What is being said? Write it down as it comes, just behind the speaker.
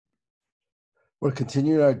We're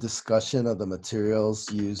continuing our discussion of the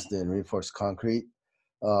materials used in reinforced concrete.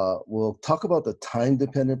 We'll talk about the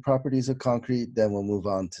time-dependent properties of concrete, then we'll move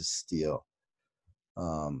on to steel.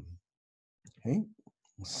 Um, okay,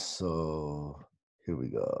 so here we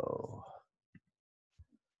go.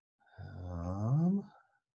 Let's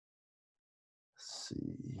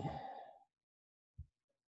see.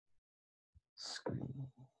 Screen.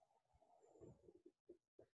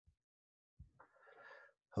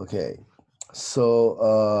 Okay,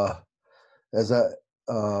 so as I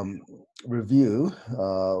review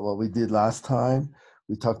what we did last time,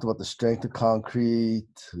 we talked about the strength of concrete.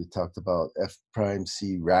 We talked about F prime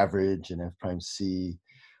C average and F prime C.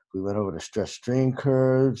 We went over the stress strain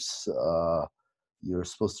curves. You're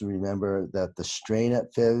supposed to remember that the strain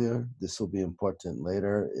at failure, this will be important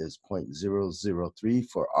later, is 0.003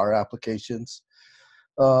 for our applications.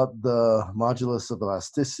 The modulus of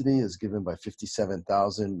elasticity is given by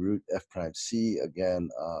 57,000 root F prime C, again,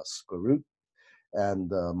 square root. And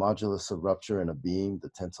the modulus of rupture in a beam, the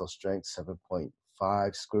tensile strength,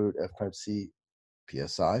 7.5 square root F prime C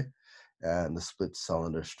PSI. And the split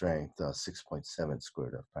cylinder strength, 6.7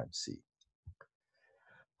 square root F prime C.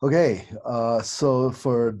 Okay, so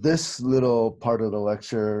for this little part of the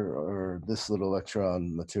lecture, or this little lecture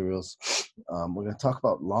on materials, we're going to talk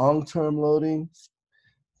about long-term loading.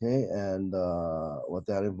 Okay, and what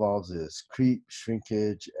that involves is creep,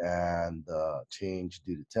 shrinkage, and change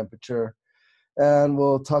due to temperature. And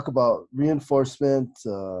we'll talk about reinforcement,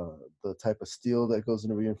 the type of steel that goes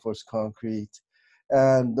into reinforced concrete,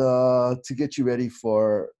 and to get you ready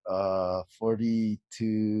for 40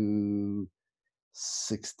 to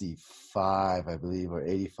 65, I believe, or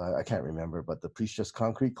 85, I can't remember, but the pre-stressed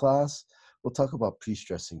concrete class, we'll talk about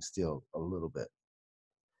pre-stressing steel a little bit.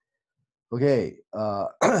 Okay,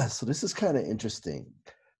 so this is kind of interesting.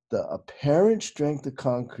 The apparent strength of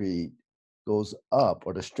concrete goes up,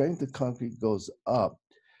 or the strength of concrete goes up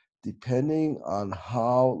depending on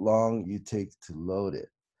how long you take to load it.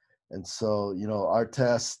 And so, our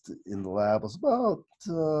test in the lab was about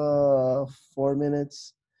 4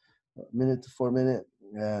 minutes, minute to 4 minute,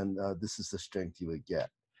 and this is the strength you would get.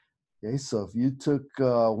 Okay, so if you took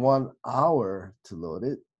 1 hour to load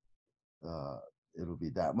it, uh, it'll be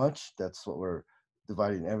that much. That's what we're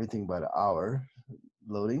dividing everything by the hour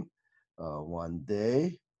loading, 1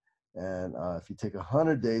 day. And if you take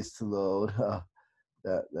 100 days to load,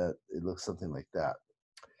 that it looks something like that.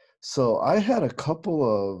 So I had a couple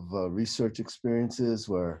of research experiences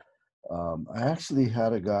where I actually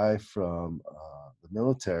had a guy from the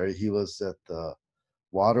military. He was at the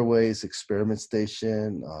Waterways Experiment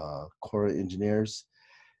Station, Corps of Engineers,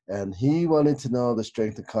 and he wanted to know the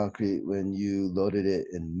strength of concrete when you loaded it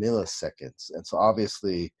in milliseconds. And so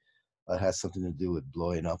obviously it has something to do with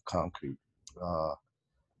blowing up concrete.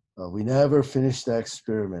 We never finished that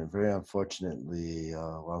experiment, very unfortunately,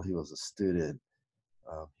 while he was a student.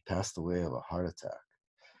 He passed away of a heart attack.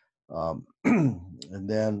 And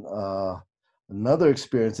then another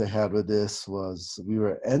experience I had with this was we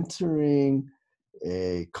were entering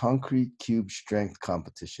a concrete cube strength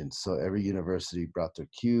competition. So every university brought their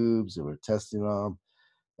cubes and we're testing them.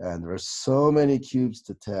 And there were so many cubes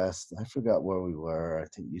to test. I forgot where we were, I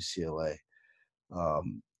think UCLA.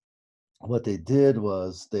 What they did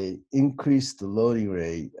was they increased the loading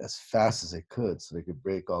rate as fast as they could so they could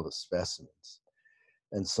break all the specimens.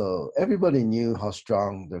 And so everybody knew how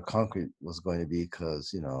strong their concrete was going to be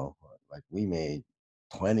because, like we made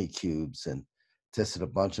 20 cubes and tested a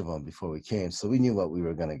bunch of them before we came. So we knew what we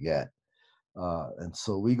were going to get. And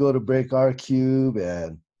so we go to break our cube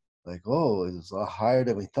and like, oh, it was a lot higher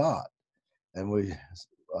than we thought. And we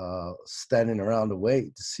standing around to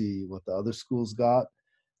wait to see what the other schools got.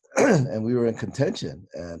 And we were in contention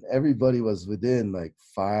and everybody was within like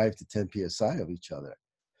 5 to 10 PSI of each other.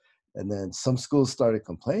 And then some schools started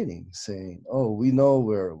complaining, saying, oh, we know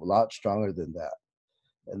we're a lot stronger than that.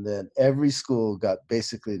 And then every school got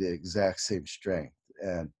basically the exact same strength.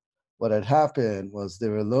 And what had happened was they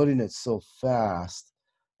were loading it so fast,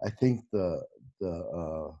 I think the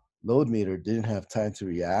load meter didn't have time to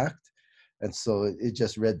react. And so it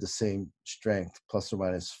just read the same strength, plus or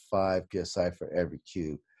minus 5 PSI for every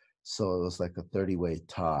cube. So it was like a 30-way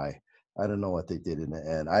tie. I don't know what they did in the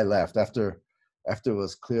end. I left after it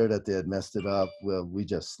was clear that they had messed it up. Well, we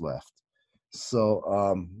just left.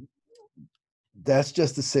 So that's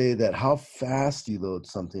just to say that how fast you load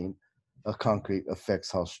something, a concrete,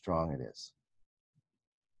 affects how strong it is.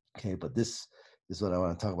 Okay, but this is what I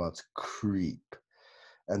want to talk about, it's creep.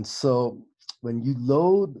 And so when you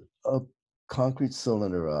load a concrete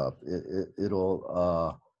cylinder up,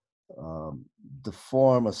 it'll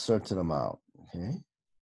deform a certain amount, okay?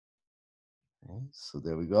 Okay, so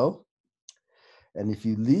there we go. And if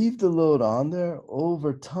you leave the load on there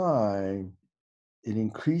over time, it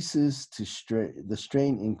increases to strain, the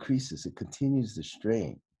strain increases, it continues to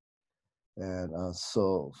strain. And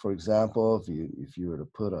so, for example, if you were to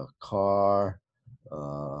put a car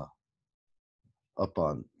uh, up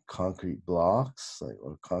on concrete blocks like,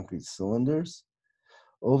 or concrete cylinders,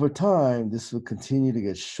 over time, this will continue to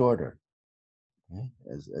get shorter, okay,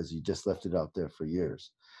 as you just left it out there for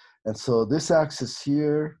years. And so this axis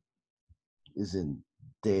here is in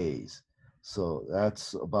days. So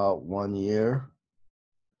that's about 1 year.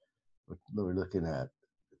 We're looking at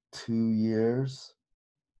 2 years,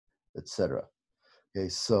 etc. Okay,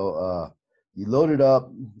 so you load it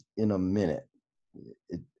up in a minute.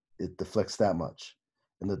 It, it deflects that much.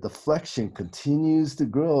 And the deflection continues to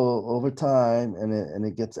grow over time, and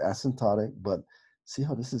it gets asymptotic. But see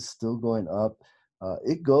how this is still going up?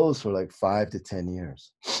 It goes for like 5 to 10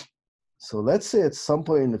 years. So let's say at some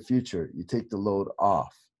point in the future, you take the load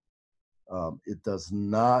off. It does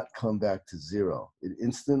not come back to zero. It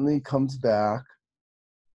instantly comes back.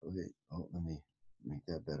 Okay, oh, let me make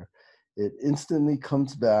that better. It instantly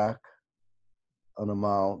comes back an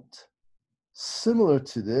amount similar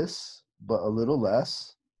to this, but a little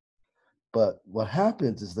less. But what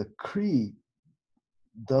happens is the crete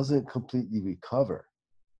doesn't completely recover.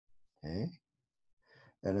 Okay.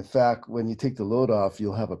 And in fact, when you take the load off,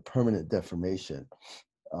 you'll have a permanent deformation.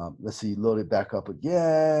 Let's say you load it back up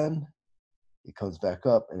again. It comes back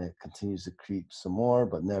up and it continues to creep some more,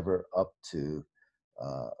 but never up to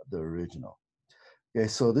the original. Okay,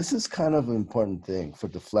 so this is kind of an important thing for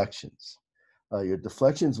deflections. Your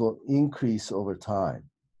deflections will increase over time.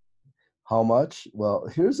 How much? Well,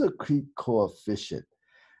 here's a creep coefficient.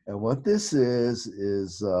 And what this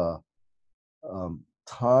is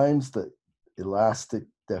times the elastic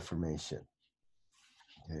deformation.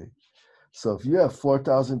 Okay. So if you have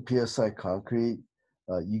 4,000 PSI concrete,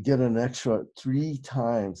 you get an extra 3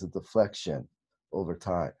 times the deflection over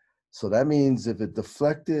time. So that means if it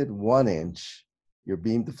deflected 1 inch, your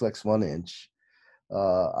beam deflects 1 inch,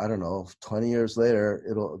 I don't know, 20 years later,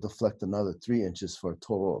 it'll deflect another 3 inches for a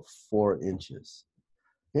total of 4 inches.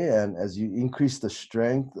 And as you increase the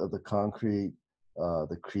strength of the concrete,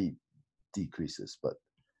 the creep decreases. But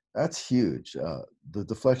that's huge. The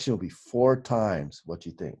deflection will be 4 times what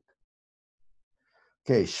you think.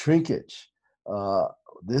 Okay, shrinkage.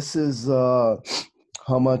 This is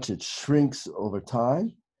how much it shrinks over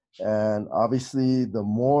time. And obviously, the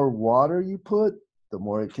more water you put, the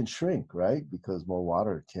more it can shrink, right? Because more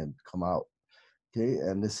water can come out. Okay,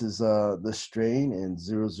 and this is the strain in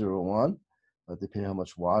 001, depending on how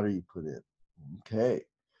much water you put in. Okay,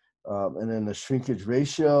 and then the shrinkage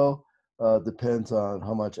ratio depends on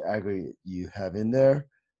how much aggregate you have in there,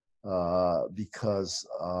 because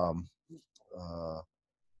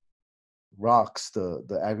rocks,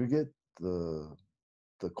 the aggregate,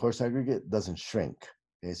 the coarse aggregate doesn't shrink.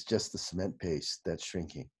 It's just the cement paste that's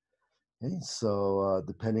shrinking. Okay, so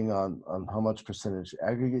depending on how much percentage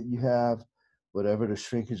aggregate you have, whatever the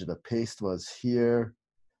shrinkage of the paste was here,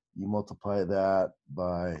 you multiply that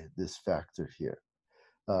by this factor here.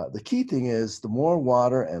 The key thing is the more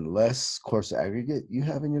water and less coarse aggregate you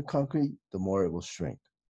have in your concrete, the more it will shrink.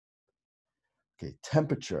 Okay,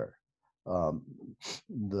 temperature. The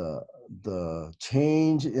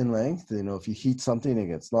change in length, you know, if you heat something, it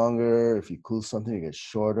gets longer. If you cool something, it gets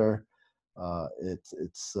shorter.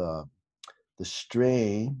 The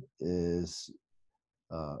strain is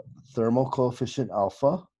thermal coefficient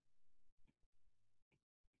alpha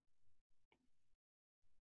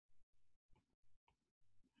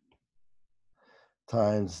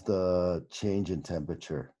times the change in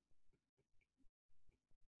temperature.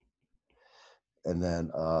 And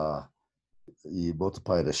then you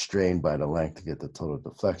multiply the strain by the length to get the total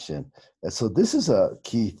deflection. And so this is a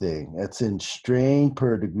key thing. It's in strain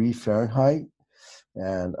per degree Fahrenheit,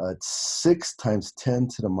 and it's 6 times 10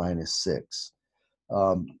 to the minus 6.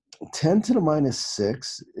 10 to the minus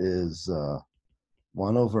 6 is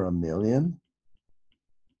 1 over a million,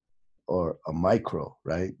 or a micro,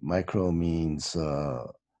 right? Micro means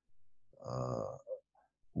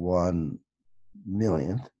 1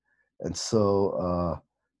 millionth. And so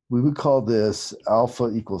we would call this alpha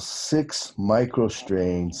equals 6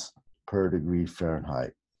 microstrains per degree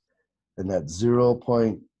Fahrenheit. And that's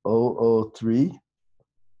 0.003.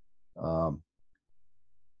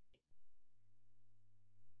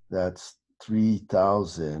 That's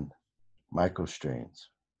 3,000 microstrains,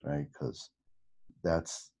 right? Because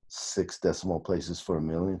that's 6 decimal places for a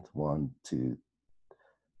millionth. 1, 2,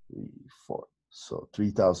 3, 4. So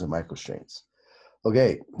 3,000 microstrains.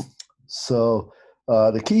 Okay, so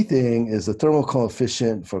The key thing is the thermal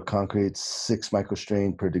coefficient for concrete, 6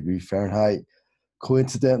 microstrain per degree Fahrenheit.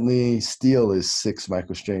 Coincidentally, steel is 6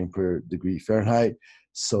 microstrain per degree Fahrenheit.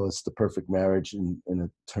 So it's the perfect marriage in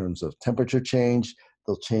terms of temperature change.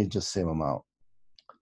 They'll change the same amount.